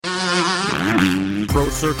Pro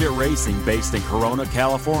Circuit Racing, based in Corona,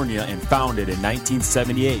 California, and founded in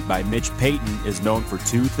 1978 by Mitch Payton, is known for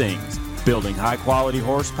two things: building high-quality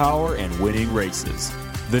horsepower and winning races.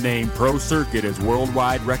 The name Pro Circuit is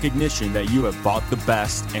worldwide recognition that you have bought the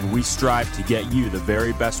best, and we strive to get you the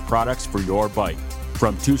very best products for your bike.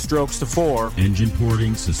 From 2 strokes to 4, engine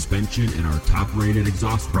porting, suspension, and our top-rated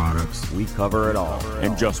exhaust products, we cover it all.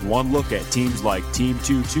 And just one look at teams like Team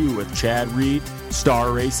 22 with Chad Reed,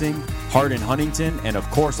 Star Racing, Hardin Huntington, and of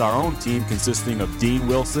course our own team consisting of Dean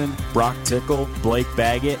Wilson, Brock Tickle, Blake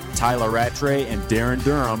Baggett, Tyler Rattray, and Darren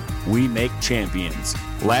Durham. We make champions.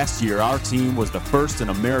 Last year, our team was the first in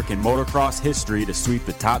American motocross history to sweep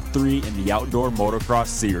the top 3 in the Outdoor Motocross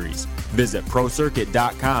Series. Visit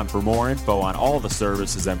ProCircuit.com for more info on all the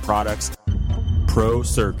services and products. Pro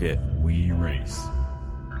Circuit, we race.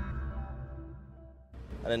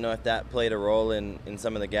 I don't know if that played a role in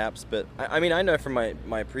some of the gaps, but I mean, I know from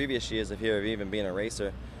my previous years of here, of even being a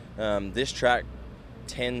racer, this track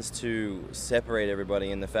tends to separate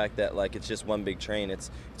everybody in the fact that, like, it's just one big train.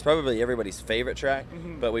 It's probably everybody's favorite track,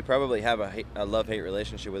 but we probably have a love-hate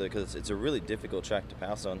relationship with it because it's a really difficult track to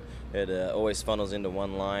pass on. It always funnels into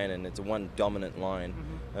one line, and it's one dominant line.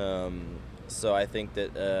 So I think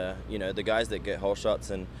that the guys that get hole shots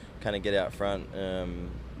and kind of get out front,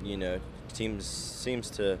 teams seems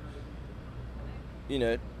to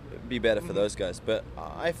be better for those guys. But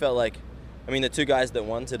I felt like, I mean, the 2 guys that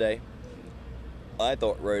won today, I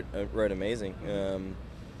thought rode amazing.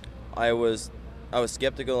 I was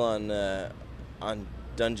skeptical on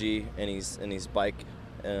Dungey and his bike,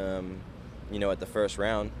 at the first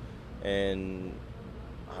round, and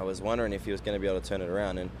I was wondering if he was going to be able to turn it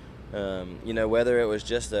around, and whether it was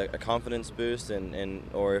just a confidence boost and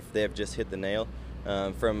or if they've just hit the nail.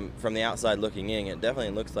 From the outside looking in, it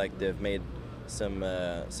definitely looks like they've made some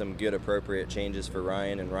good appropriate changes for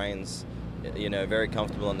Ryan, and Ryan's very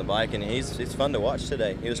comfortable on the bike, and he's fun to watch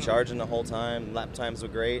today. He was charging the whole time. Lap times were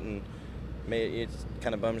great, and it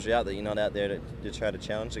kind of bums you out that you're not out there to try to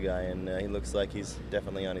challenge the guy, and he looks like he's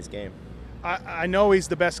definitely on his game. I know he's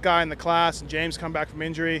the best guy in the class, and James come back from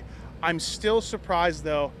injury. I'm still surprised,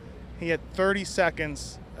 though. He had 30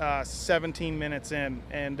 seconds, 17 minutes in,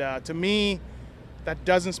 and to me, that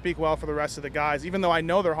doesn't speak well for the rest of the guys, even though I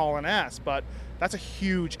know they're hauling ass, but that's a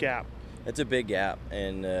huge gap. It's a big gap,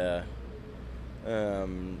 and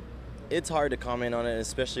it's hard to comment on it,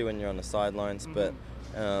 especially when you're on the sidelines, but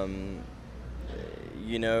Are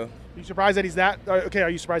you surprised that he's that? Okay, are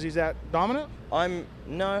you surprised he's that dominant?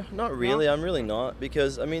 No, not really. No? I'm really not,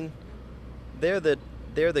 because I mean, they're the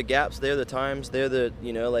gaps, they're the times, they're the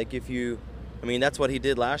that's what he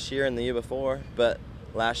did last year and the year before. But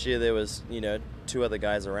last year there was 2 other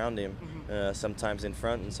guys around him, sometimes in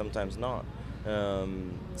front and sometimes not.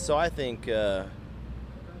 So I think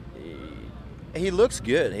he looks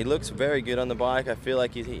good. He looks very good on the bike. I feel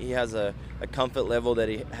like he has a comfort level that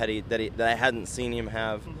I hadn't seen him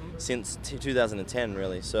have since 2010,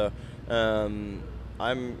 really. So I'm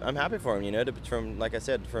happy for him. From, like I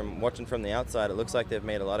said, from watching from the outside, it looks like they've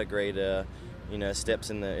made a lot of great steps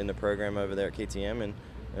in the program over there at KTM,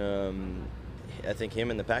 and I think him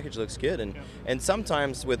in the package looks good. And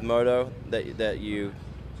sometimes with moto that you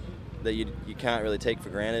can't really take for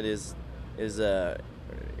granted is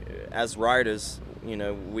as riders,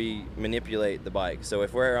 we manipulate the bike. So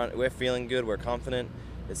if we're feeling good, we're confident,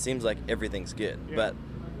 it seems like everything's good. Yeah. But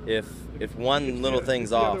if one little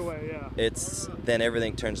thing's off, then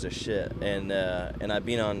everything turns to shit. And I've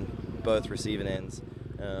been on both receiving ends.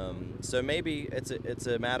 So maybe it's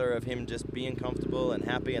a matter of him just being comfortable and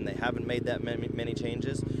happy, and they haven't made that many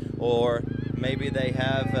changes, or maybe they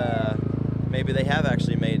have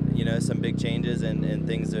actually made some big changes, and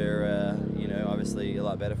things are obviously a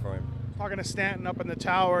lot better for him. Talking to Stanton up in the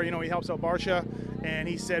tower, he helps out Barcia, and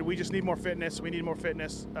he said we just need more fitness. We need more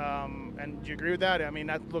fitness. And do you agree with that? I mean,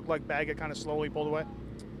 that looked like Baggett kind of slowly pulled away.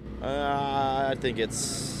 I think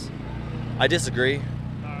I disagree.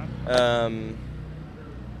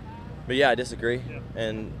 But yeah, I disagree. Yeah.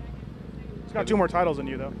 And he's got 2 more titles than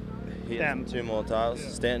you, though. He has 2 more titles. Yeah.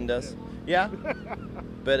 Stanton does. Yeah.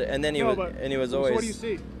 He was always. So what do you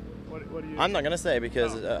see? What do you? I'm not gonna say,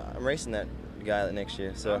 because I'm racing that guy next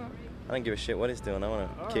year, so I don't give a shit what he's doing. I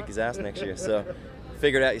want to kick his ass next year. So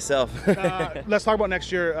figure it out yourself. Let's talk about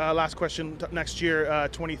next year. Last question. Next year,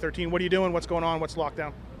 2013. What are you doing? What's going on? What's locked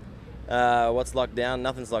down? What's locked down?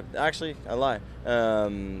 Nothing's locked. Actually, I lie.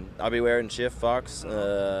 I'll be wearing Shift Fox.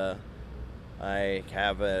 I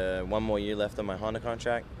have 1 more year left on my Honda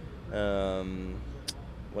contract.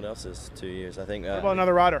 What else is 2 years? I think. What about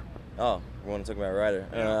another rider? Oh, we want to talk about a rider.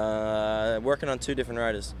 Yeah. Working on 2 different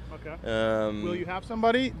riders. Okay. Will you have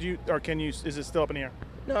somebody? Is it still up in the air?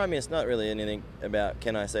 No, I mean, it's not really anything about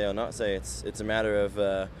can I say or not say. It's a matter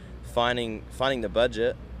of finding the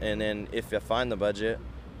budget, and then if I find the budget,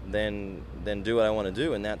 then do what I want to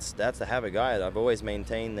do, and that's to have a guide. I've always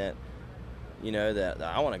maintained that, that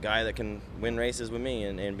I want a guy that can win races with me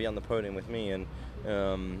and be on the podium with me, and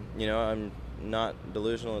I'm not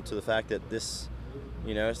delusional to the fact that this,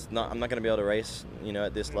 I'm not going to be able to race,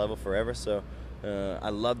 at this level forever. So I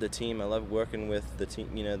love the team. I love working with the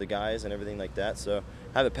team, the guys and everything like that. So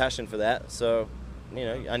I have a passion for that. So,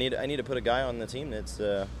 I need to put a guy on the team that's,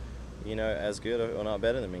 as good or not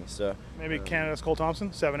better than me. So maybe Canada's Cole Thompson,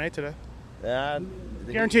 7'8" today.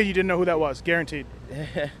 Guaranteed you didn't know who that was. Guaranteed.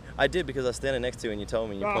 I did, because I was standing next to you and you told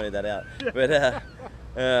me, you pointed that out. But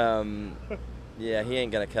yeah, he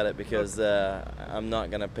ain't gonna cut it, because I'm not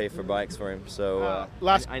gonna pay for bikes for him. So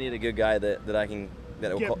I need a good guy that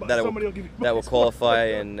will qualify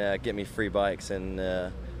and get me free bikes, and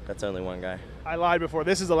that's only one guy. I lied before.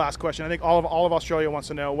 This is the last question. I think all of Australia wants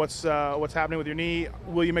to know what's happening with your knee.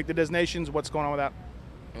 Will you make the designations? What's going on with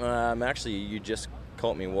that? Actually, you just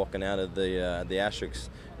caught me walking out of the Asterisk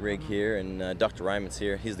rig here, and Dr. Ryman's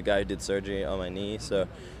here. He's the guy who did surgery on my knee. So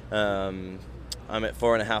I'm at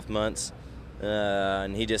 4.5 months,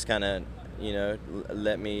 and he just kind of,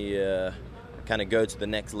 let me kind of go to the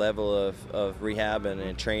next level of rehab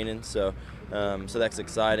and training. So that's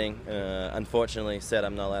exciting. Unfortunately, said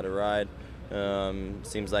I'm not allowed to ride.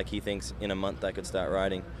 Seems like he thinks in a month I could start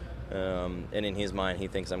riding, and in his mind he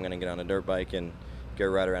thinks I'm going to get on a dirt bike and go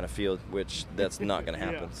ride around a field, which that's not going to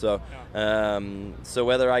happen. So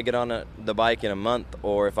whether I get on the bike in a month,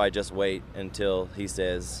 or if I just wait until he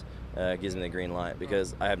says, gives me the green light,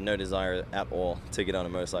 because I have no desire at all to get on a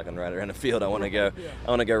motorcycle and ride around a field. I want to go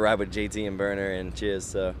ride with JT and Byrne and Chiz.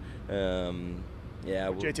 So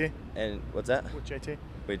JT. And what's that? With JT.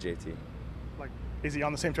 With JT. Is he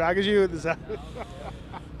on the same track as you? Is that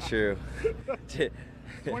True.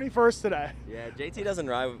 21st today. Yeah, JT doesn't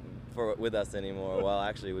ride with us anymore. Well,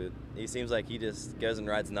 actually, he seems like he just goes and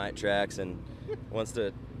rides night tracks and wants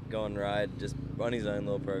to go and ride just on his own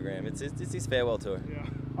little program. It's his farewell tour. Yeah.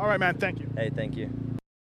 All right, man. Thank you. Hey, thank you.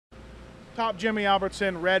 Top Jimmy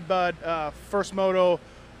Albertson, Redbud, first moto,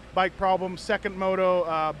 bike problem, second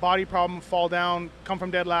moto, body problem, fall down, come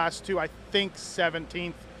from dead last to, I think,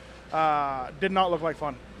 17th. Did not look like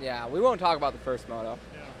fun. Yeah, we won't talk about the first moto.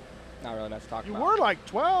 Yeah. Not really much to talk about. You were like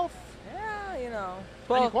 12th. Yeah,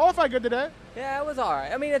 12th. And you qualified good today. Yeah, it was all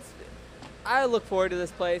right. I mean, I look forward to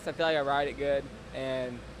this place. I feel like I ride it good.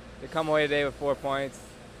 And to come away today with 4 points,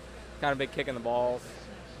 kind of a big kick in the balls,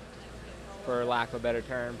 for lack of a better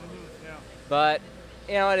term. Yeah. But,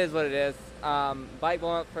 it is what it is. Bike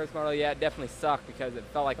blowing up first moto, yeah, it definitely sucked, because it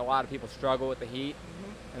felt like a lot of people struggle with the heat.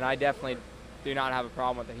 And I definitely do not have a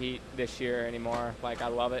problem with the heat this year anymore. Like, I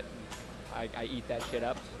love it. I eat that shit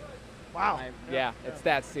up. Wow. It's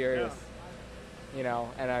that serious.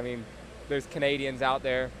 And I mean, there's Canadians out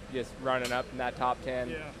there just running up in that top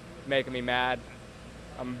 10, making me mad.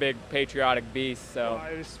 I'm a big patriotic beast, so.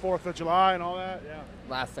 It's 4th of July and all that, yeah.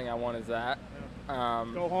 Last thing I want is that. Yeah.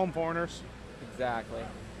 Go home, foreigners. Exactly.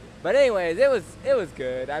 But anyways, it was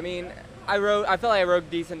good. I mean, I felt like I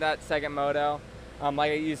rode decent that second moto.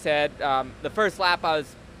 Like you said, the first lap I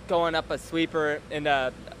was going up a sweeper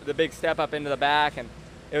into the big step up into the back, and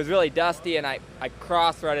it was really dusty, and I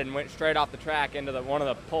cross-rutted and went straight off the track into one of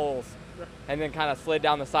the poles, and then kind of slid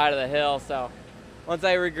down the side of the hill. So once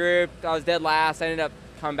I regrouped, I was dead last. I ended up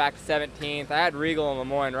coming back to 17th. I had Regal and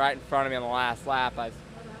Lemoyne right in front of me on the last lap. I was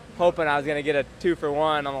hoping I was going to get a 2-for-1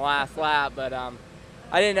 on the last lap, but I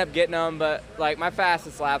didn't end up getting them. But like, my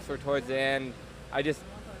fastest laps were towards the end. I just,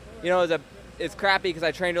 it's crappy because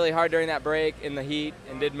I trained really hard during that break in the heat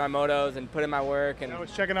and did my motos and put in my work. And I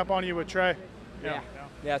was checking up on you with Trey. Yeah,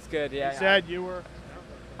 it's good. Yeah, you said you were.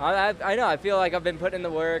 I know. I feel like I've been putting in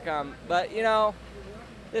the work. But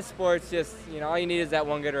this sport's just, all you need is that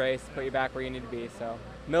one good race to put you back where you need to be. So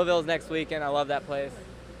Millville's next weekend. I love that place.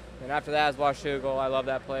 And after that is Washougal. I love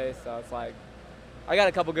that place. So it's like, I got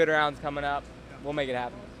a couple good rounds coming up. We'll make it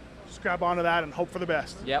happen. Just grab onto that and hope for the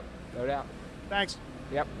best. Yep, no doubt. Thanks.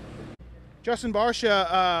 Yep. Justin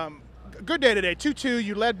Barcia, good day today. 2-2,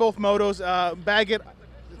 you led both motos. Baggett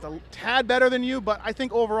is a tad better than you, but I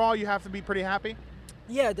think overall you have to be pretty happy.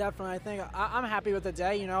 Yeah, definitely. I think I'm happy with the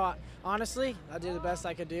day. Honestly, I did the best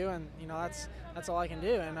I could do, and that's all I can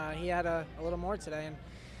do. And he had a little more today, and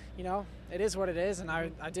it is what it is. And I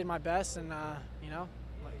did my best, and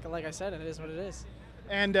like I said, it is what it is.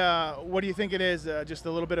 And what do you think it is? Just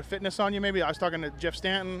a little bit of fitness on you, maybe? I was talking to Jeff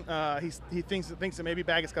Stanton. He thinks that maybe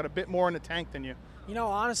Baggett's got a bit more in the tank than you. You know,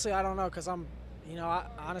 honestly, I don't know, because I'm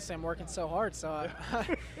working so hard. So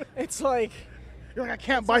it's like, you're like, I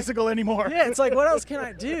can't bicycle anymore. Yeah, it's like, what else can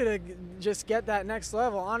I do to just get that next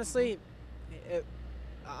level? Honestly,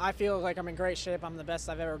 I feel like I'm in great shape. I'm the best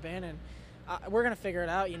I've ever been, and we're going to figure it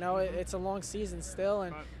out. You know, it's a long season still,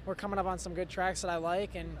 and we're coming up on some good tracks that I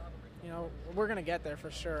like, and, you know, we're going to get there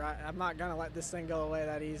for sure. I'm not going to let this thing go away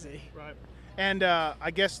that easy. Right. And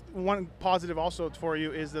I guess one positive also for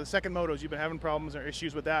you is the second motos. You've been having problems or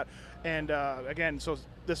issues with that. And, again, so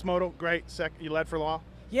this moto, great. You led for a while?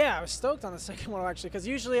 Yeah, I was stoked on the second moto, actually, because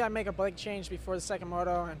usually I make a bike change before the second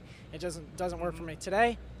moto, and it doesn't work for me.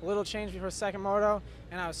 Today, a little change before the second moto,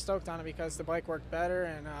 and I was stoked on it because the bike worked better,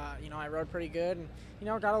 and, you know, I rode pretty good, and, you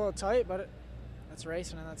know, it got a little tight, but that's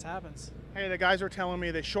racing, and that happens. Hey, the guys are telling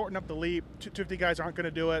me they shortened up the leap. 250 guys aren't going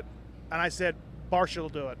to do it, and I said Barcia will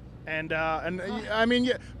do it. And I mean,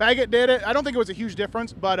 Baggett did it. I don't think it was a huge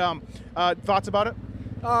difference, but thoughts about it?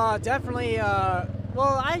 Definitely.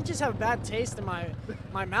 Well, I just have a bad taste in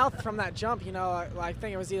my mouth from that jump. You know, I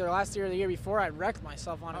think it was either last year or the year before. I wrecked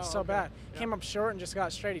myself on it so bad. Yeah. Came up short and just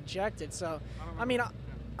got straight ejected. So, I mean,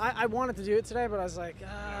 I wanted to do it today, but I was like,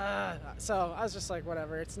 so I was just like,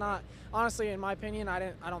 whatever. It's not, honestly, in my opinion,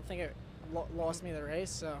 I don't think it lost me the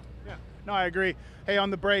race. So. Yeah. No, I agree. Hey,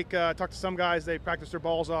 on the break, talked to some guys. They practiced their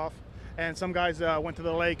balls off, and some guys went to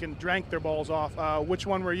the lake and drank their balls off. Which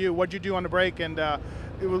one were you? What'd you do on the break? And it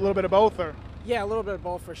was a little bit of both, or? Yeah, a little bit of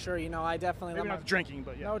both for sure. You know, I definitely maybe not drinking,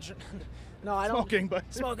 but yeah. No, I don't. Smoking, but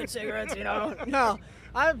smoking cigarettes. You know, no.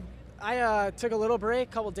 I took a little break,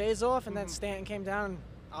 a couple days off, and then Stanton came down. And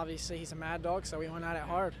obviously, he's a mad dog, so we went at it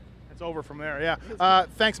hard. It's over from there. Yeah.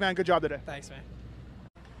 Thanks, man. Good job today. Thanks, man.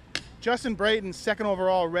 Justin Brayton, second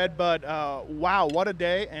overall, Redbud. Wow, what a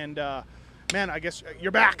day! And man, I guess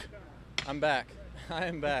you're back. I'm back. I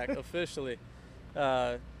am back officially.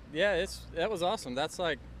 Yeah, that was awesome. That's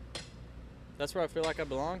where I feel like I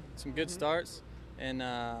belong. Some good starts, and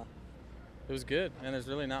it was good. And there's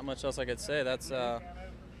really not much else I could say. That's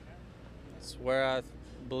where I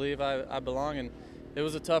believe I belong. And it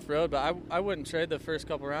was a tough road, but I wouldn't trade the first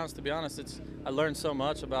couple rounds. To be honest, I learned so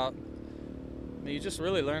much about. You just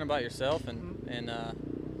really learn about yourself, and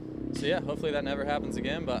so yeah, hopefully that never happens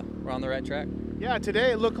again. But we're on the right track. Yeah,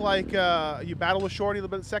 today it looked like you battled with Shorty a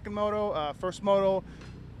little bit. The second moto, first moto,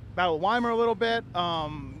 battled with Weimer a little bit.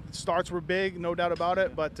 Starts were big, no doubt about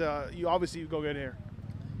it. But you obviously go good here.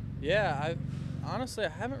 Yeah, honestly I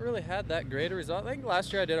haven't really had that great a result. I think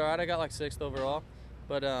last year I did all right. I got like 6th overall,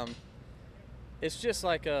 but it's just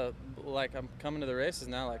like I'm coming to the races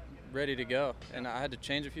now, like ready to go, and I had to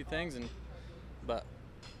change a few things, but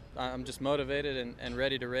I'm just motivated and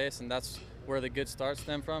ready to race, and that's where the good starts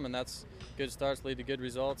stem from, and that's good starts lead to good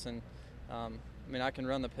results. And I mean, I can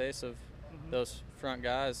run the pace of those front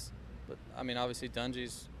guys, but I mean, obviously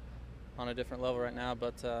Dungey's on a different level right now,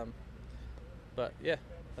 but yeah,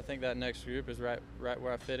 I think that next group is right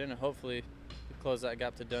where I fit in, and hopefully close that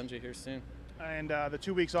gap to Dungey here soon. And the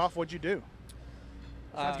 2 weeks off, what'd you do?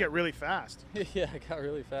 Sounds get really fast. Yeah, I got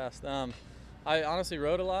really fast. I honestly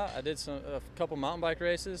rode a lot. I did a couple mountain bike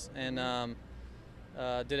races, and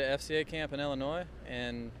did an FCA camp in Illinois,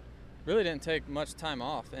 and really didn't take much time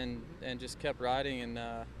off, and just kept riding,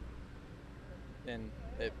 and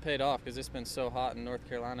it paid off because it's been so hot in North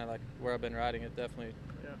Carolina, like where I've been riding. It definitely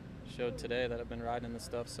showed today that I've been riding this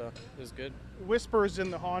stuff, so it was good. Whispers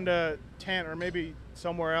in the Honda tent, or maybe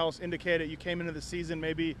somewhere else, indicated you came into the season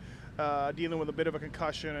maybe dealing with a bit of a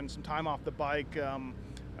concussion and some time off the bike.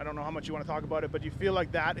 I don't know how much you want to talk about it, but do you feel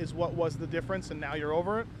like that is what was the difference, and now you're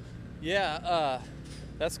over it? Yeah,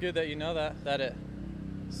 that's good that you know that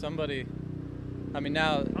somebody. I mean,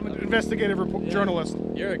 now I'm an investigative journalist.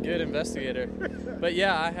 You're a good investigator, but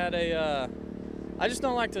yeah, I had I just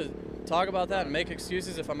don't like to talk about that and make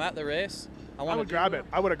excuses if I'm at the race. I would grab it.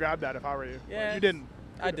 I would have grabbed that if I were you. Yeah, you didn't.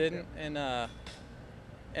 I didn't, and I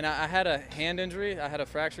had a hand injury. I had a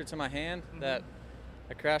fracture to my hand that.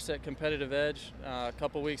 I crashed at Competitive Edge a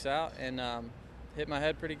couple weeks out and hit my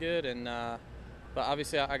head pretty good, and but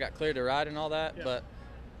obviously I got cleared to ride and all that, but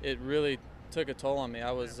it really took a toll on me.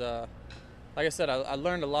 I was like I said, I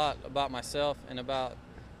learned a lot about myself, and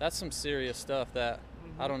that's some serious stuff that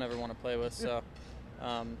I don't ever want to play with. So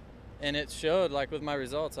and it showed, like with my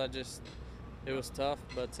results. It was tough,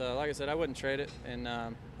 but like I said, I wouldn't trade it, and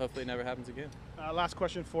hopefully it never happens again. Last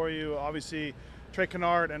question for you. Obviously, Trey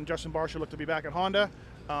Canard and Justin Barcia look to be back at Honda.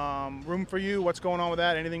 Room for you? What's going on with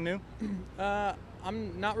that? Anything new?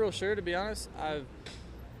 I'm not real sure, to be honest.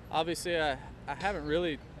 obviously I haven't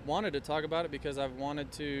really wanted to talk about it because I've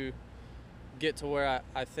wanted to get to where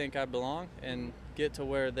I think I belong and get to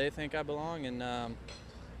where they think I belong. And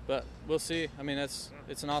but we'll see. I mean, it's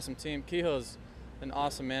an awesome team. Kehoe's an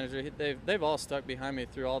awesome manager. They've all stuck behind me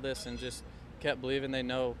through all this and just kept believing they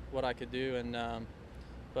know what I could do. And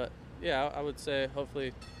but yeah, I would say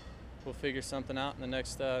hopefully we'll figure something out in the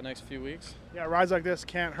next few weeks. Yeah, rides like this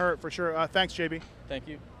can't hurt for sure. Thanks, JB. Thank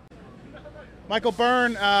you. Michael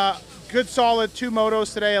Byrne, good solid 2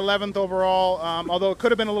 motos today, 11th overall, although it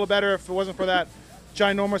could have been a little better if it wasn't for that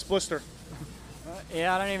ginormous blister.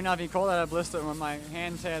 Yeah, I don't even know if you call that a blister when my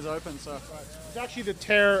hand tears open. So it's actually the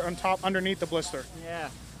tear on top underneath the blister. Yeah,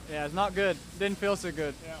 it's not good. Didn't feel so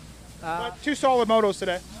good. Yeah. But 2 solid motos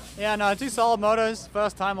today. Yeah, no, 2 solid motos.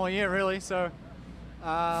 First time all year, really. So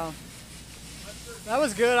that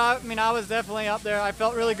was good. I mean, I was definitely up there. I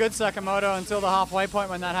felt really good second moto until the halfway point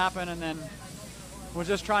when that happened, and then we're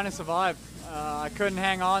just trying to survive. I couldn't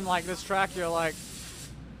hang on. Like this track, you're like,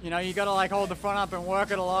 you know, you got to like hold the front up and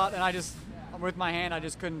work it a lot, and with my hand, I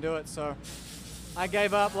just couldn't do it. So I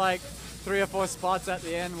gave up like 3 or 4 spots at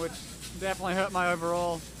the end, which definitely hurt my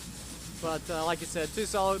overall. But like you said, 2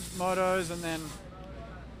 solid motos, and then,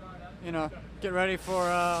 you know, get ready for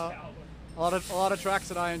a lot of tracks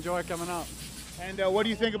that I enjoy coming up. And what do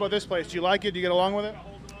you think about this place? Do you like it? Do you get along with it?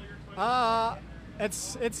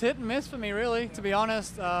 It's hit and miss for me, really, to be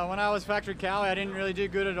honest. When I was factory Cowie, I didn't really do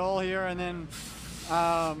good at all here, and then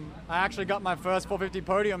I actually got my first 450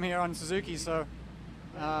 podium here on Suzuki, so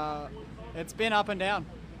it's been up and down.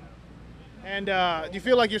 And do you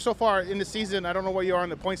feel like you're so far in the season, I don't know what you are in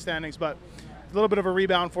the point standings, but a little bit of a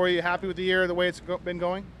rebound for you? Happy with the year, the way it's been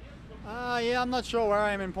going? Yeah, I'm not sure where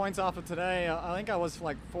I am in points after today. I think I was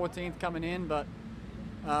like 14th coming in, but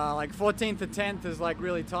like 14th to 10th is like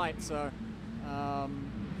really tight. So,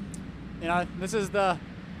 you know, this is the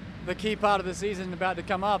key part of the season about to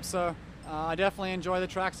come up. So I definitely enjoy the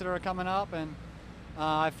tracks that are coming up, and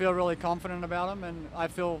I feel really confident about them, and I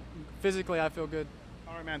feel good.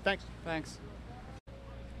 All right, man. Thanks. Thanks.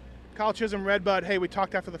 Kyle Chisholm, Redbud. Hey, we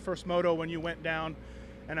talked after the first moto when you went down,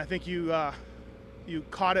 and I think you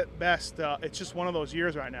caught it best. It's just one of those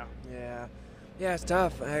years right now. Yeah, it's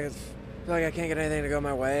tough. I feel like I can't get anything to go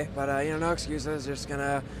my way, but you know, no excuses. Just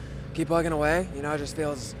gonna keep plugging away. You know, it just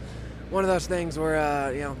feels one of those things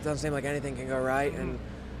where you know, it doesn't seem like anything can go right, and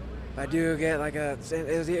I do get like it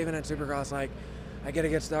was even in Supercross, like I get a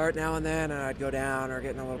good start now and then, and I'd go down or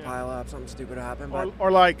get in a little pile up, something stupid would happen. But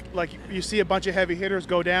or like you see a bunch of heavy hitters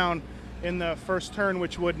go down in the first turn,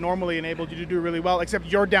 which would normally enable you to do really well, except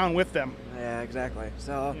you're down with them. Yeah, exactly.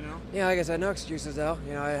 So, yeah, like I said, no excuses though.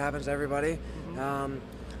 You know, it happens to everybody.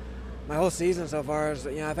 My whole season so far is,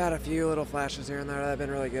 you know, I've had a few little flashes here and there that have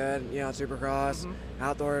been really good. You know, Supercross,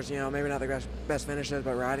 outdoors, you know, maybe not the best finishes,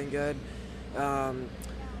 but riding good.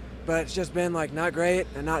 But it's just been like not great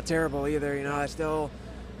and not terrible either. You know, I still,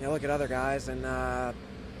 you know, look at other guys and, you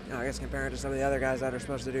know, I guess comparing to some of the other guys that are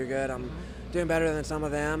supposed to do good, I'm doing better than some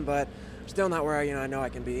of them, but still not where I know I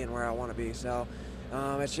can be and where I want to be. So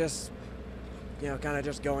it's just, you know, kind of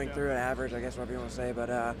just going through an average, I guess, whatever you want to say. But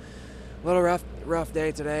a little rough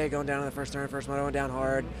day today, going down in the first turn. First moto went down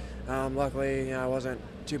hard. Luckily, you know, I wasn't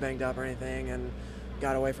too banged up or anything, and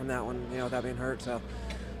got away from that one, you know, without being hurt. So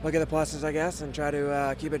look at the pluses, I guess, and try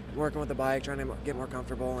to keep it working with the bike, trying to get more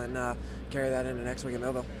comfortable and carry that into next week at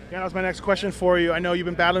Millville. Yeah, that was my next question for you. I know you've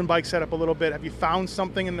been battling bike setup a little bit. Have you found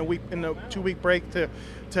something in the 2-week break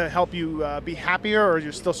to help you be happier, or are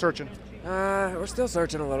you still searching? We're still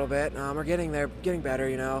searching a little bit. We're getting there, getting better,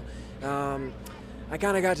 you know. I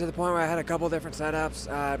kind of got to the point where I had a couple different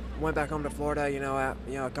setups. Went back home to Florida, you know,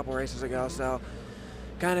 a couple races ago. So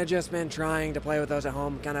kind of just been trying to play with those at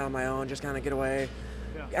home, kind of on my own, just kind of get away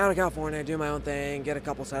out of California, do my own thing, get a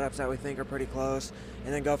couple setups that we think are pretty close,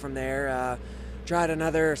 and then go from there. Tried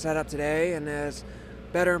another setup today, and there's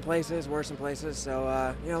better in places, worse in places.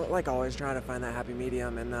 So, you know, like always, trying to find that happy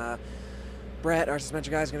medium. And Brett, our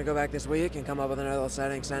suspension guy, is going to go back this week and come up with another little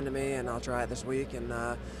setting, send to me, and I'll try it this week and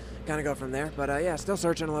kind of go from there. But, yeah, still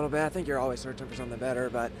searching a little bit. I think you're always searching for something better,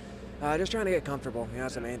 but just trying to get comfortable. You know,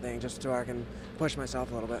 that's the main thing, just so I can push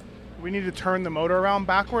myself a little bit. We need to turn the motor around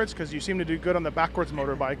backwards because you seem to do good on the backwards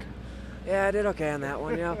motorbike. Yeah, I did okay on that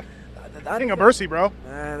one, you know. I think a Barcia, bro.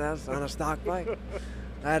 That's on a stock bike.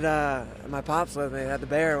 I had my pops with me, had the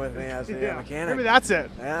bear with me as the mechanic. Maybe that's it.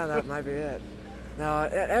 Yeah, that might be it. No,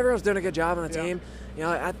 everyone's doing a good job on the team. You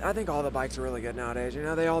know, I think all the bikes are really good nowadays. You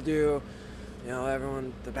know, they all do, you know,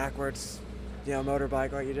 everyone, the backwards, you know,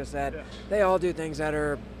 motorbike, like you just said, they all do things that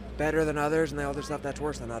are better than others, and they all do stuff that's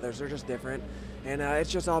worse than others. They're just different. And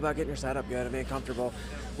it's just all about getting your setup good and being comfortable.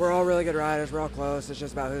 We're all really good riders. We're all close. It's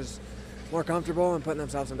just about who's more comfortable and putting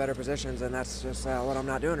themselves in better positions, and that's just what I'm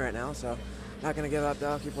not doing right now. So not going to give up,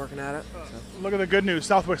 though. Keep working at it. So. Look at the good news.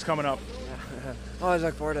 Southwick's coming up. Always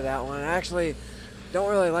look forward to that one. I actually don't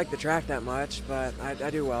really like the track that much, but I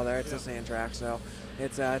do well there. It's a sand track, so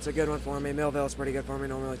it's a good one for me. Millville's pretty good for me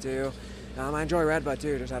normally, too. I enjoy Redbud,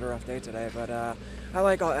 too. Just had a rough day today, but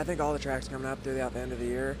I think all the tracks coming up through the end of the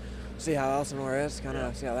year. See how Elsinore is, kind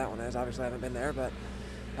of see how that one is. Obviously, I haven't been there, but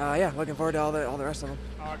yeah, looking forward to all the rest of them.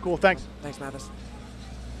 Cool, thanks. Thanks, Mathis.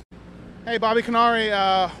 Hey, Bobby Kiniry,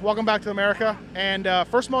 welcome back to America. And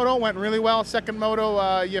first moto went really well. Second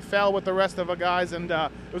moto, you fell with the rest of the guys, and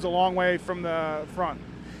it was a long way from the front.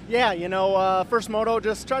 Yeah, you know, first moto,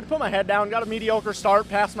 just tried to put my head down, got a mediocre start,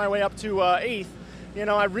 passed my way up to 8th. You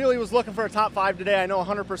know, I really was looking for a top 5 today. I know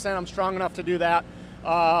 100% I'm strong enough to do that.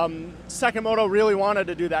 Second moto, really wanted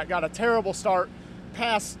to do that. Got a terrible start,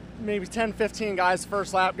 passed maybe 10, 15 guys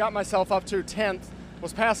first lap, got myself up to 10th,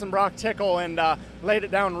 was passing Brock Tickle and laid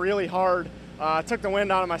it down really hard. Took the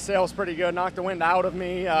wind out of my sails pretty good, knocked the wind out of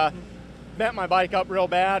me, bent my bike up real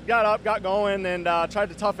bad, got up, got going, and tried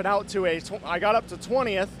to tough it out to I got up to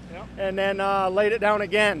 20th, and then laid it down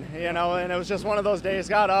again, you know, and it was just one of those days.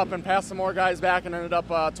 Got up and passed some more guys back and ended up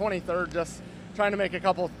 23rd, just trying to make a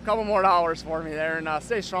couple more dollars for me there and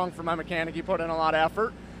stay strong for my mechanic. He put in a lot of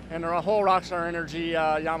effort, and the whole Rockstar Energy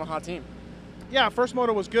Yamaha team. Yeah, first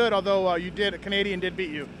moto was good, although a Canadian did beat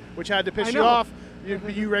you, which had to piss you off.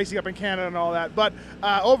 You racing up in Canada and all that. But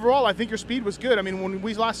overall, I think your speed was good. I mean, when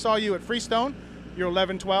we last saw you at Freestone, you're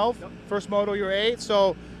 11-12. Yep. First moto, you're 8.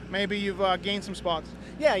 So maybe you've gained some spots.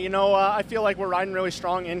 Yeah, you know, I feel like we're riding really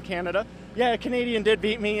strong in Canada. Yeah, a Canadian did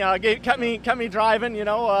beat me, kept me driving. You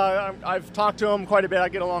know, I've talked to him quite a bit. I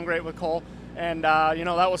get along great with Cole. And, you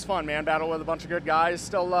know, that was fun, man. Battle with a bunch of good guys.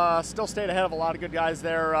 Still stayed ahead of a lot of good guys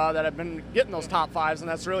there that have been getting those top 5s, and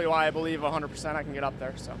that's really why I believe 100% I can get up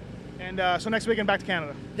there. So. And so next weekend, back to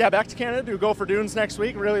Canada. Yeah, back to Canada. Do Go for Dunes next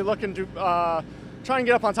week. Really looking to try and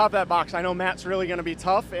get up on top of that box. I know Matt's really going to be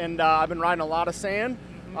tough, and I've been riding a lot of sand.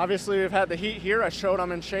 Mm-hmm. Obviously, we've had the heat here. I showed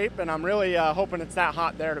I'm in shape, and I'm really hoping it's that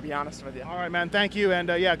hot there, to be honest with you. All right, man. Thank you, and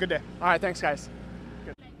yeah, good day. All right, thanks, guys.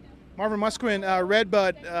 Good. Marvin Musquin,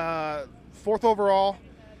 Redbud, 4th overall.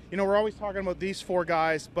 You know, we're always talking about these 4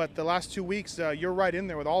 guys, but the last 2 weeks, you're right in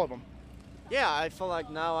there with all of them. Yeah, I feel like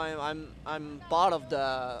now I'm part of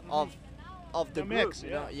the of the group. Mix,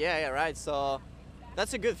 you know? Yeah, right. So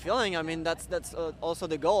that's a good feeling. I mean, that's also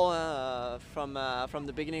the goal from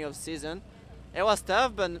the beginning of the season. It was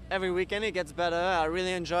tough, but every weekend it gets better. I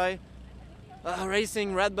really enjoy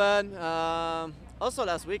racing Redbud. Also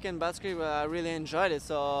last weekend, Battery, I really enjoyed it.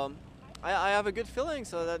 So I have a good feeling.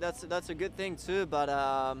 So that's a good thing too. But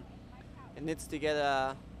it needs to get.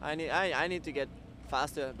 I need to get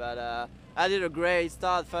faster. But I did a great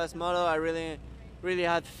start first moto. I really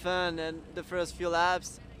had fun in the first few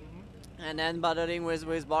laps, and then battling with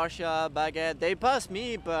Barcia, Baguette. They passed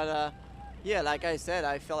me, but yeah, like I said,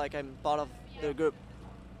 I feel like I'm part of the group.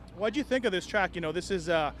 What do you think of this track? You know, this is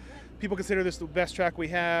people consider this the best track we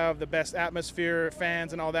have, the best atmosphere,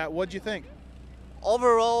 fans, and all that. What do you think?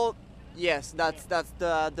 Overall, yes, that's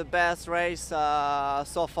the best race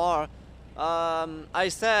so far. I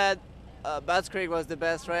said Bats Creek was the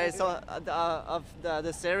best race of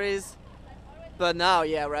the series. But now,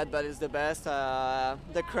 yeah, Redbud is the best.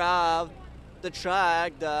 The crowd, the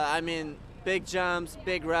track, I mean, big jumps,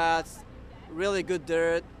 big rats, really good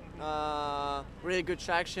dirt, really good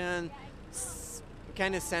traction,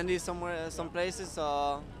 kind of sandy some places.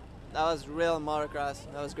 So that was real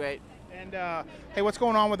motocross. That was great. And hey, what's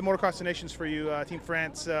going on with the Motocross the Nations for you, Team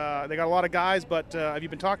France? They got a lot of guys, but have you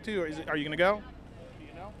been talked to, or are you going to go?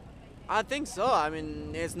 I think so. I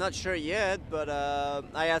mean, it's not sure yet, but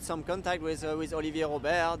I had some contact with Olivier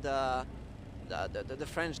Robert, the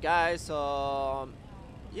French guy. So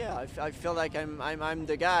yeah, I feel like I'm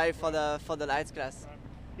the guy for the lights class.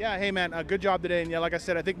 Yeah. Hey man, good job today. And yeah, like I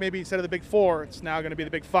said, I think maybe instead of the big 4, it's now going to be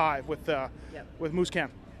the big 5 with Musquin.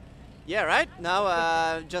 Yeah. Right.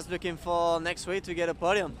 Now just looking for next week to get a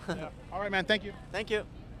podium. Yeah. All right, man. Thank you. Thank you.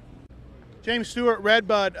 James Stewart,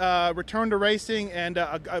 Redbud, returned to racing and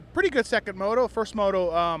a pretty good second moto. First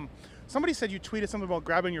moto, somebody said you tweeted something about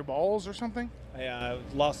grabbing your balls or something? Yeah, I was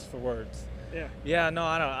lost for words. Yeah. Yeah, no,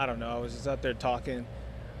 I don't know. I was just out there talking.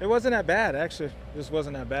 It wasn't that bad, actually. It just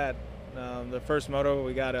wasn't that bad. The first moto,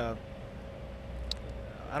 we got it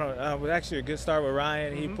was actually a good start with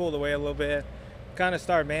Ryan. He pulled away a little bit. Kind of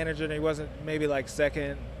started managing. He wasn't maybe like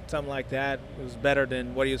second, something like that. It was better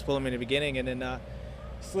than what he was pulling in the beginning, and then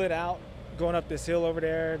slid out going up this hill over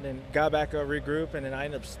there, and then got back up, regroup, and then I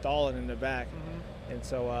ended up stalling in the back. And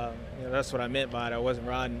so, that's what I meant by it. I wasn't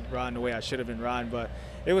riding the way I should have been riding, but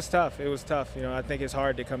it was tough. It was tough. I think it's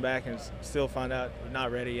hard to come back and still find out we're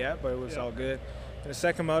not ready yet, but it was all good. In the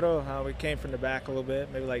second moto, we came from the back a little bit,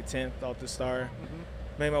 maybe like 10th off the start.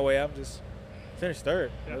 Made my way up, just finished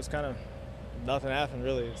third. It was kind of nothing happened,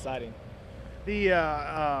 really exciting. The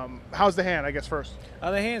how's the hand, I guess, first?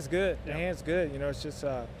 The hand's good. The hand's good. It's just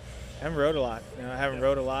I haven't rode a lot. I haven't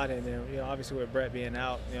rode a lot, and obviously with Brett being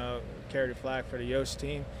out, carried a flag for the Yost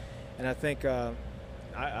team, and I think I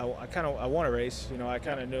want to race. I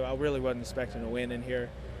kind of knew I really wasn't expecting to win in here,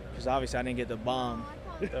 because obviously I didn't get the bomb,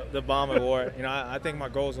 the bomb award. I think my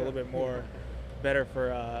goal is a little bit more better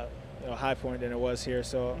for High Point than it was here.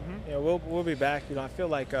 So we'll be back. I feel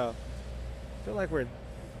like we're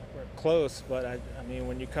close, but I mean,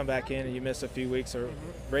 when you come back in and you miss a few weeks of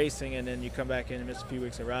racing, and then you come back in and miss a few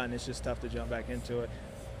weeks of riding, it's just tough to jump back into it.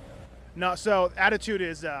 No, so attitude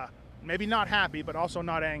is maybe not happy, but also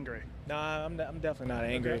not angry. No, I'm definitely not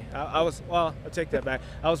angry. Okay. I'll take that back.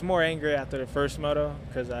 I was more angry after the first moto,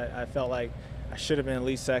 because I felt like I should have been at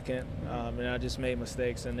least second, and I just made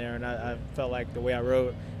mistakes in there, and I felt like the way I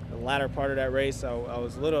rode the latter part of that race, I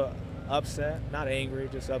was a little upset, not angry,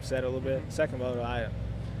 just upset a little bit. Second moto, I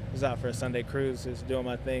was out for a Sunday cruise, just doing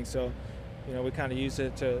my thing, so we kind of used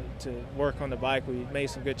it to work on the bike. We made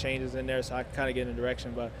some good changes in there, so I kind of get in a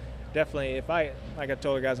direction, but definitely, like I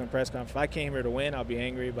told the guys on the press conference, if I came here to win, I'll be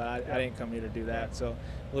angry, but I didn't come here to do that. So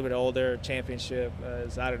a little bit older, championship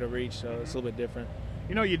is out of the reach, so it's a little bit different.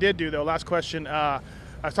 You did do, though. Last question. I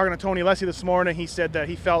was talking to Tony Alessi this morning. He said that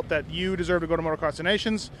he felt that you deserved to go to Motocross of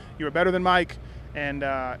Nations. You were better than Mike, and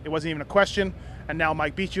it wasn't even a question. And now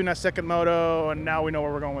Mike beat you in that second moto, and now we know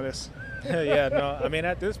where we're going with this. I mean,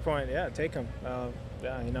 at this point, take him.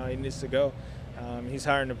 He needs to go. He's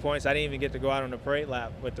higher in the points. I didn't even get to go out on the parade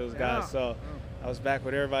lap with those guys, so I was back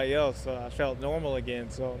with everybody else, so I felt normal again.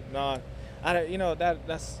 So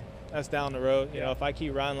that's down the road. If I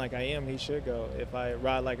keep riding like I am, he should go. If I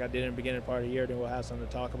ride like I did in the beginning part of the year, then we'll have something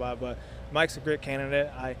to talk about. But Mike's a great candidate.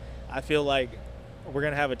 I feel like we're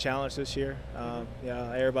gonna have a challenge this year.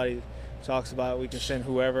 Everybody talks about we can send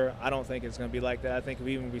whoever. I don't think it's going to be like that. I think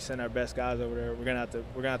even if we send our best guys over there, we're going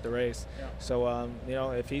to have to race. Yeah. So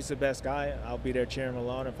if he's the best guy, I'll be there cheering him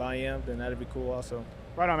along. If I am, then that'd be cool also.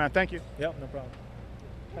 Right on, man. Thank you. Yep, no problem.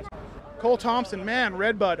 Cole Thompson, man,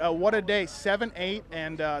 Redbud, what a day. 7-8,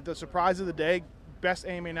 and the surprise of the day, best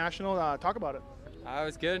AMA National. Talk about it. I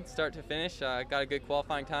was good, start to finish. Got a good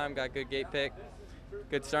qualifying time, got a good gate pick.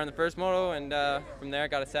 Good start in the first moto, and from there I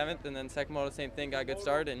got a 7th, and then second moto, same thing, got a good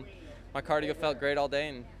start, and my cardio felt great all day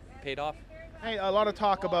and paid off. Hey, a lot of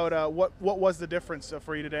talk about what was the difference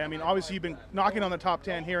for you today. I mean, obviously you've been knocking on the top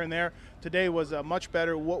 10 here and there. Today was much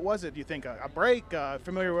better. What was it, do you think? A break,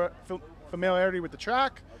 familiarity with the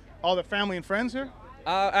track, all the family and friends here?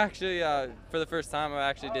 Actually, for the first time, I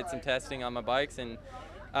actually did some testing on my bikes, and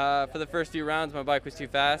for the first few rounds, my bike was too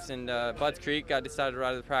fast, and Budds Creek, I decided to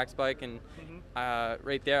ride the practice bike, and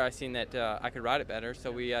right there I seen that I could ride it better,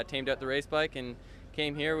 so we tamed out the race bike and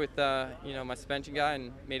came here with my suspension guy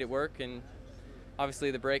and made it work, and obviously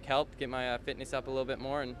the brake helped get my fitness up a little bit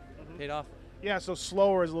more and paid off. Yeah, so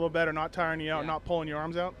slower is a little better, not tiring you out, not pulling your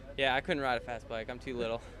arms out? Yeah, I couldn't ride a fast bike. I'm too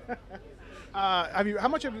little. How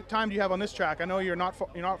much of time do you have on this track? I know you're not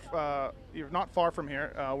far from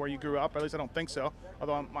here, where you grew up. At least I don't think so.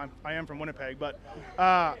 Although I am from Winnipeg. But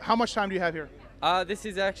how much time do you have here? This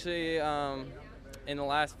is actually in the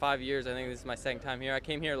last 5 years. I think this is my second time here. I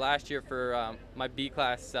came here last year for my B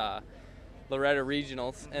class Loretta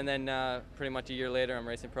regionals, and then pretty much a year later I'm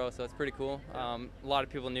racing pro. So it's pretty cool. A lot of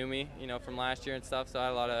people knew me, from last year and stuff. So I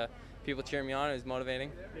had a lot of people cheering me on. It was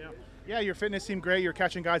motivating. Yeah, your fitness seemed great. You're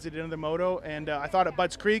catching guys at the end of the moto, and I thought at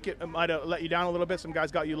Budds Creek it might have let you down a little bit. Some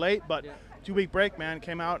guys got you late, but 2-week break, man,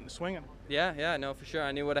 came out and swinging. Yeah, no, for sure.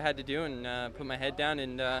 I knew what I had to do and put my head down.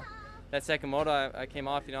 And that second moto, I came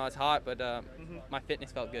off. I was hot, but my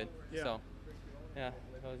fitness felt good. Yeah. So, yeah,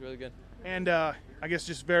 that was really good. And I guess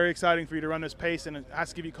just very exciting for you to run this pace, and it has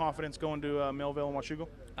to give you confidence going to Millville and Washougal.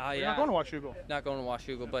 Yeah. You're not going to Washougal. Not going to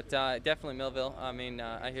Washougal, but definitely Millville. I mean,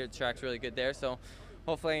 I hear the track's really good there, so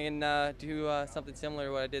hopefully I can do something similar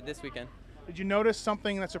to what I did this weekend. Did you notice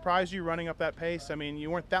something that surprised you running up that pace? I mean, you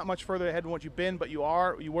weren't that much further ahead than what you've been, but you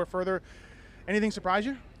were further. Anything surprise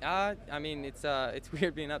you? I mean, it's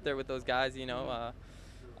weird being up there with those guys,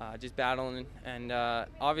 just battling, and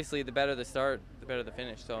obviously the better the start, the better the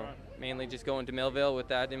finish. So mainly just going to Millville with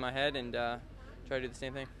that in my head and try to do the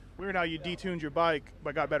same thing. Weird how you detuned your bike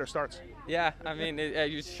but got better starts. Yeah, I mean,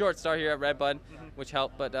 you short start here at Redbud, which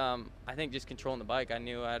helped, but I think just controlling the bike, I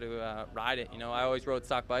knew how to ride it. I always rode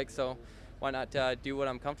stock bikes, so why not do what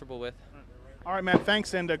I'm comfortable with? All right, man.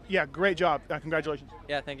 Thanks, and yeah, great job. Congratulations.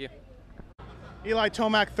 Yeah, thank you. Eli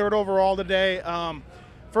Tomac, 3rd overall today.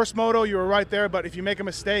 First moto, you were right there, but if you make a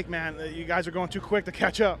mistake, man, you guys are going too quick to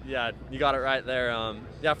catch up. Yeah, you got it right there.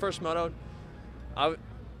 Yeah, first moto, I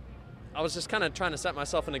was just kind of trying to set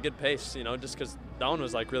myself in a good pace, you know, just because that one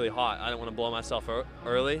was like really hot. I didn't want to blow myself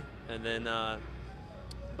early, and then,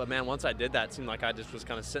 but man, once I did that, it seemed like I just was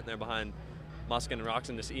kind of sitting there behind Musquin and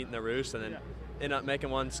Roxon just eating the roost, and then ended up making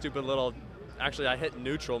one stupid little, actually I hit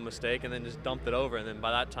neutral mistake and then just dumped it over, and then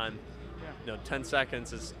by that time, you know, 10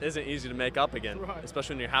 seconds isn't easy to make up again,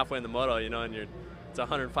 especially when you're halfway in the moto, you know, and it's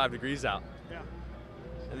 105 degrees out. Yeah.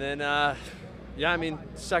 And then, yeah, I mean,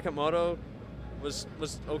 second moto was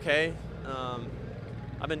okay.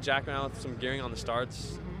 I've been jacking around with some gearing on the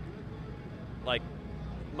starts. Like,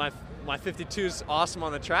 my 52 is awesome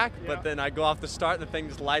on the track, but then I go off the start and the thing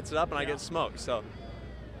just lights it up and I get smoked. So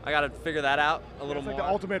I got to figure that out a little more. Like the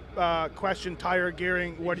ultimate question, tire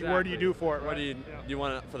gearing. Exactly. Where do you do for it? What do you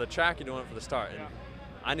want it for the track? You do want it for the start? And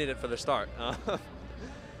I need it for the start.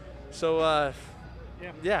 So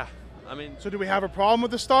yeah. I mean, so do we have a problem with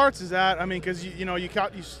the starts? Is that, I mean, because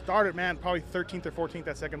you started, man, probably 13th or 14th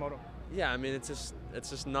that second moto. Yeah, I mean, it's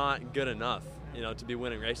just not good enough, you know, to be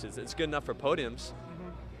winning races. It's good enough for podiums,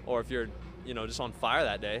 or if you're, you know, just on fire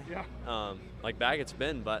that day. Yeah. Like Baggett's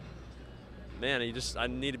been, but man, I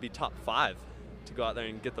need to be top 5 to go out there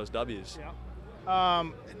and get those W's. Yeah.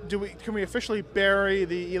 Can we officially bury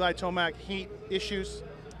the Eli Tomac heat issues?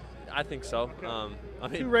 I think so. Okay. I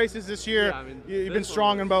mean, 2 races this year. Yeah, I mean, you've been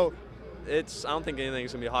strong in both. I don't think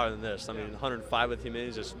anything's gonna be harder than this. I mean, 105 with humidity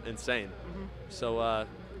is just insane. So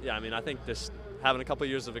yeah, I mean, I think just having a couple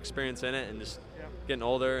years of experience in it and just getting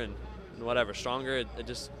older and whatever, stronger, it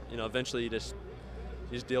just, you know, eventually you just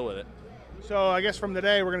deal with it. So I guess from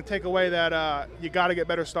today we're going to take away that you got to get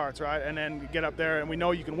better starts, right? And then get up there, and we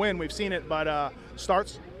know you can win. We've seen it, but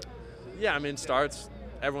starts? Yeah, I mean, starts,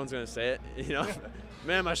 everyone's going to say it, you know.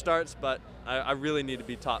 Man, my starts, but I really need to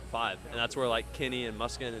be top 5. And that's where, like, Kinney and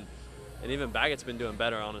Musquin and even Baggett's been doing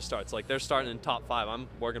better on his starts. Like, they're starting in top 5. I'm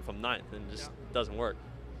working from 9th, and it just doesn't work.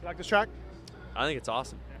 You like this track? I think it's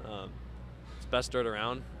awesome. It's best dirt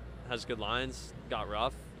around, has good lines, got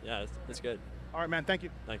rough. Yeah, it's good. All right, man, thank you.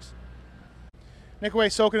 Thanks. Nick away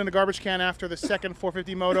soaking in the garbage can after the second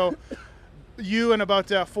 450 moto. You and about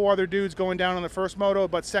 4 other dudes going down on the first moto,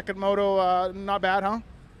 but second moto, not bad, huh?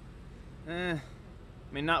 I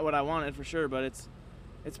mean, not what I wanted for sure, but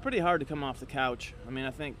it's pretty hard to come off the couch. I mean,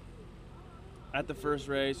 I think at the first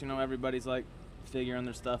race, you know, everybody's like figuring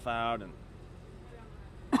their stuff out,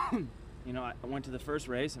 and you know, I went to the first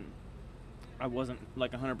race and I wasn't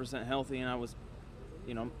like 100% healthy, and I was,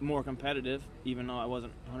 you know, more competitive, even though I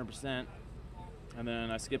wasn't 100%. And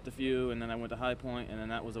then I skipped a few, and then I went to High Point, and then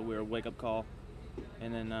that was a weird wake-up call.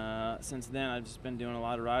 And then since then, I've just been doing a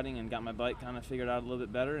lot of riding and got my bike kind of figured out a little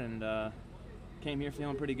bit better, and came here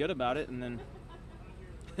feeling pretty good about it. And then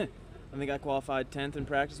I think I qualified 10th in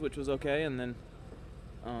practice, which was okay. And then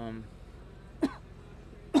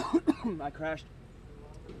I crashed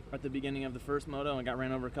at the beginning of the first moto and got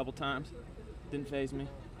ran over a couple times. Didn't faze me.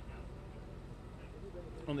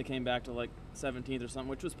 Only came back to like 17th or something,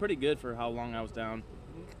 which was pretty good for how long I was down.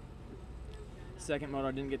 Second moto,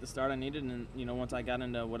 I didn't get the start I needed, and you know, once I got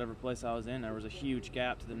into whatever place I was in, there was a huge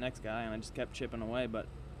gap to the next guy, and I just kept chipping away, but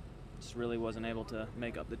just really wasn't able to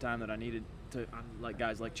make up the time that I needed to, like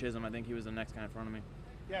guys like Chisholm. I think he was the next guy in front of me.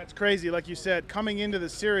 Yeah, it's crazy. Like you said, coming into the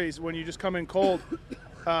series when you just come in cold,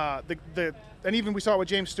 and even we saw it with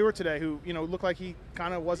James Stewart today, who, you know, looked like he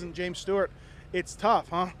kind of wasn't James Stewart. It's tough,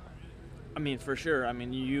 huh? I mean, for sure. I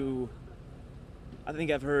mean, I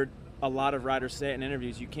think I've heard a lot of riders say it in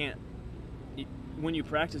interviews, when you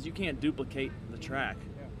practice, you can't duplicate the track.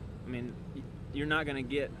 Yeah. I mean, you're not going to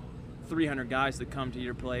get 300 guys to come to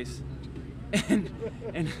your place and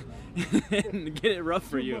get it rough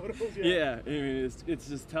for you. Yeah, I mean, it's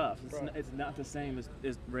just tough. It's not the same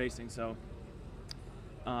as racing, so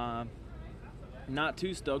not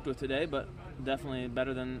too stoked with today, but definitely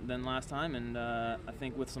better than last time, and I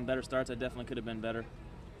think with some better starts, I definitely could have been better.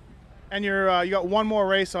 And you got one more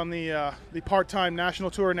race on the part-time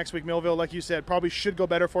national tour next week, Millville. Like you said, probably should go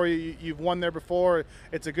better for you. You've won there before.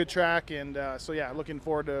 It's a good track, and so yeah, looking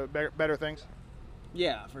forward to better things.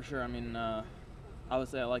 Yeah, for sure. I mean, I would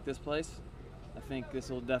say I like this place. I think this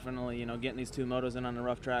will definitely, you know, getting these 2 motos in on the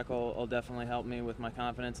rough track will definitely help me with my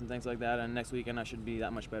confidence and things like that. And next weekend I should be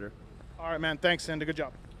that much better. All right, man. Thanks, and a good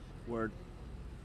job. Word.